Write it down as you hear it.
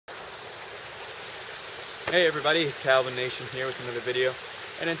Hey everybody, Calvin Nation here with another video.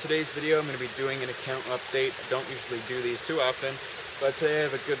 And in today's video I'm going to be doing an account update. I don't usually do these too often, but today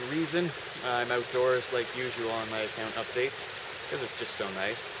I have a good reason. I'm outdoors like usual on my account updates because it's just so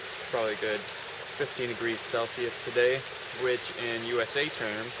nice. It's probably a good 15 degrees Celsius today, which in USA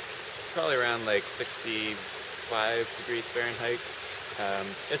terms is probably around like 65 degrees Fahrenheit.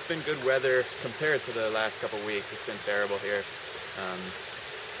 It's been good weather compared to the last couple weeks. It's been terrible here.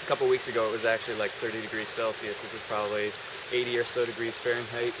 A couple weeks ago it was actually like 30 degrees Celsius, which is probably 80 or so degrees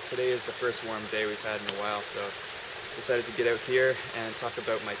Fahrenheit. Today is the first warm day we've had in a while, so decided to get out here and talk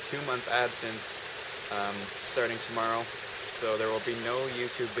about my 2-month absence starting tomorrow. So there will be no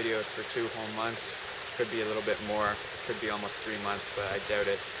YouTube videos for 2 whole months. Could be a little bit more, could be almost 3 months, but I doubt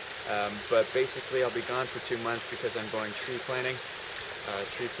it. But basically I'll be gone for 2 months because I'm going tree planting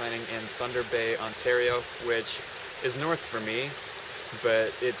in Thunder Bay, Ontario, which is north for me,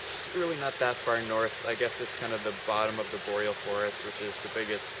 but it's really not that far north. I guess it's kind of the bottom of the boreal forest, which is the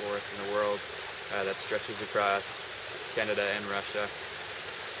biggest forest in the world that stretches across Canada and Russia.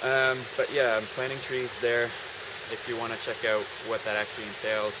 But yeah, I'm planting trees there. If you want to check out what that actually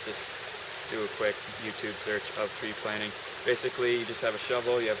entails, just do a quick YouTube search of tree planting. Basically, you just have a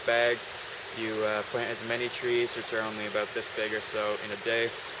shovel, you have bags, you plant as many trees, which are only about this big or so in a day.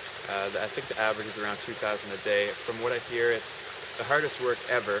 I think the average is around 2,000 a day. From what I hear, it's the hardest work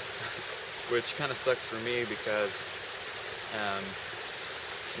ever, which kind of sucks for me because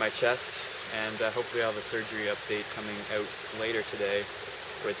my chest, and hopefully I'll have a surgery update coming out later today,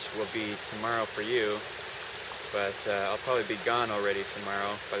 which will be tomorrow for you, but I'll probably be gone already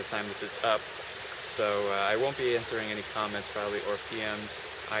tomorrow by the time this is up, so I won't be answering any comments probably or PMs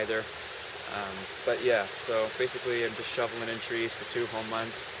either. But yeah, so basically I'm just shoveling in trees for 2 whole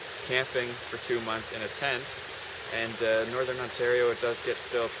months, camping for 2 months in a tent. And northern Ontario, it does get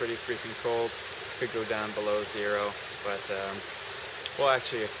still pretty freaking cold. Could go down below 0, but well,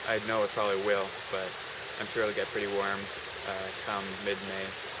 actually I know it probably will, but I'm sure it'll get pretty warm come mid-May,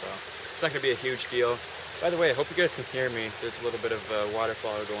 so it's not going to be a huge deal. By the way, I hope you guys can hear me. There's a little bit of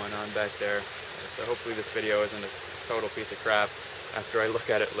waterfall going on back there, so hopefully this video isn't a total piece of crap. After I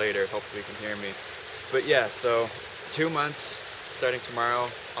look at it later, hopefully you can hear me. But yeah, so 2 months, starting tomorrow,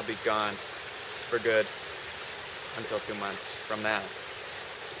 I'll be gone for good until 2 months from now.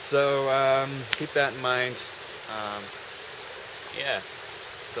 So keep that in mind. Yeah,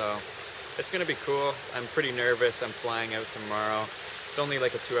 so it's gonna be cool. I'm pretty nervous. I'm flying out tomorrow. It's only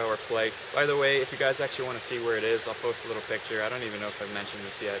like a 2-hour flight. By the way, if you guys actually want to see where it is, I'll post a little picture. I don't even know if I've mentioned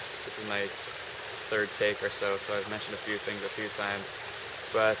this yet. This is my 3rd take or so, so I've mentioned a few things a few times.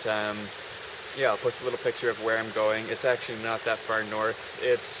 But yeah, I'll post a little picture of where I'm going. It's actually not that far north.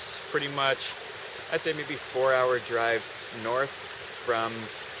 It's pretty much, I'd say maybe 4-hour drive north from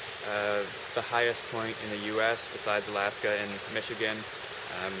the highest point in the US besides Alaska and Michigan.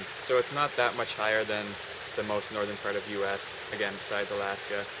 So it's not that much higher than the most northern part of US, again, besides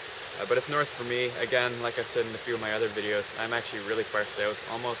Alaska. But it's north for me. Again, like I've said in a few of my other videos, I'm actually really far south,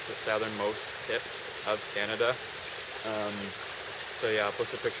 almost the southernmost tip of Canada. So yeah, I'll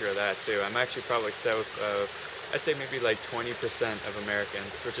post a picture of that too. I'm actually probably south of, I'd say maybe like 20% of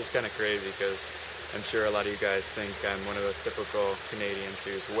Americans, which is kind of crazy because I'm sure a lot of you guys think I'm one of those typical Canadians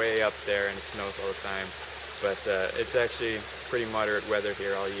who's way up there and it snows all the time. But it's actually pretty moderate weather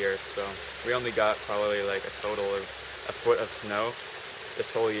here all year, so we only got probably like a total of a foot of snow this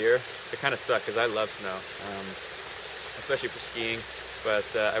whole year. It kind of sucked because I love snow, especially for skiing. But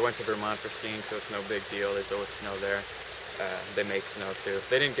I went to Vermont for skiing, so it's no big deal. There's always snow there. They make snow too.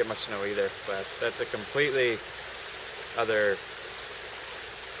 They didn't get much snow either, but that's a completely other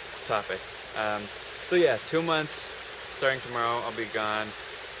topic. So yeah, 2 months, starting tomorrow, I'll be gone.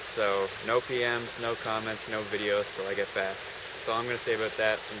 So no PMs, no comments, no videos till I get back. That's all I'm going to say about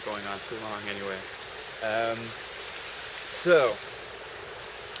that. I'm going on too long anyway. So,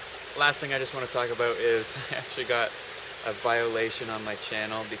 last thing I just want to talk about is I actually got a violation on my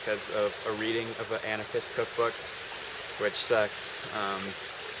channel because of a reading of an anarchist cookbook, which sucks.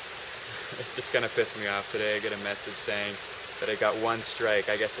 It's just gonna piss me off today. I get a message saying that I got 1 strike.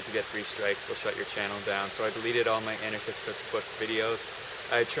 I guess if you get 3 strikes, they'll shut your channel down. So I deleted all my anarchist cookbook videos.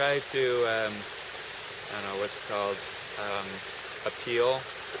 I tried to, I don't know what's it called, appeal,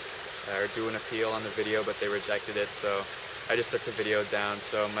 or do an appeal on the video, but they rejected it. So I just took the video down.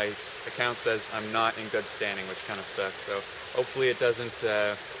 So my account says I'm not in good standing, which kind of sucks. So hopefully it doesn't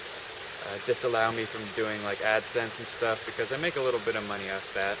disallow me from doing like AdSense and stuff, because I make a little bit of money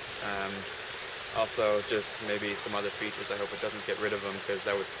off that. Also, just maybe some other features. I hope it doesn't get rid of them, because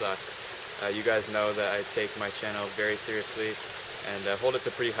that would suck. You guys know that I take my channel very seriously. and hold it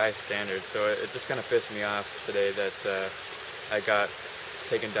to pretty high standards. So it just kind of pissed me off today that I got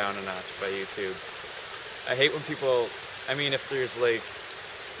taken down a notch by YouTube. I hate when people, I mean, if there's like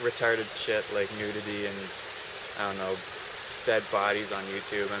retarded shit like nudity and I don't know, dead bodies on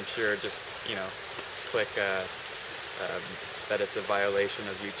YouTube, I'm sure just, you know, click that it's a violation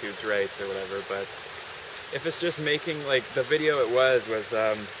of YouTube's rights or whatever. But if it's just making, like, the video it was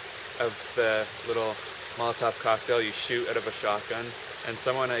of the little Molotov cocktail you shoot out of a shotgun, and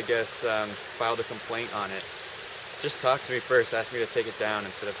someone, I guess, filed a complaint on it. Just talk to me first, ask me to take it down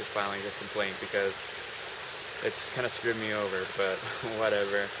instead of just filing a complaint, because it's kind of screwed me over, but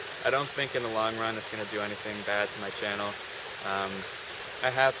whatever. I don't think in the long run it's going to do anything bad to my channel. I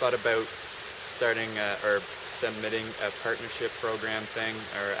have thought about starting or submitting a partnership program thing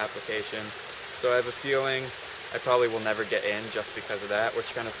or application, so I have a feeling I probably will never get in just because of that,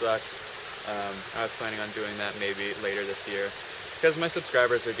 which kind of sucks. I was planning on doing that maybe later this year, because my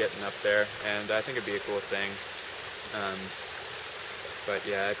subscribers are getting up there, and I think it'd be a cool thing. But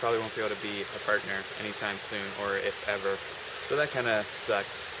yeah, I probably won't be able to be a partner anytime soon, or if ever. So that kind of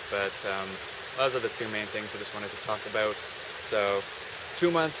sucks, but those are the two main things I just wanted to talk about. So 2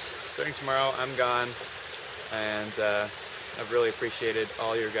 months, starting tomorrow, I'm gone, and I've really appreciated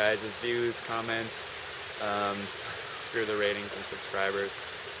all your guys' views, comments. Screw the ratings and subscribers,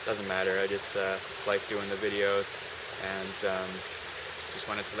 doesn't matter. I just like doing the videos, and just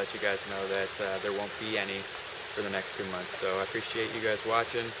wanted to let you guys know that there won't be any for the next 2 months. So I appreciate you guys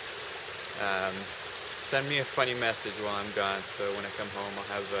watching. Send me a funny message while I'm gone, so when I come home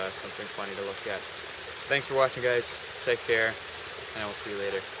I'll have something funny to look at. Thanks for watching, guys. Take care, and I will see you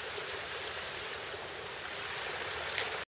later.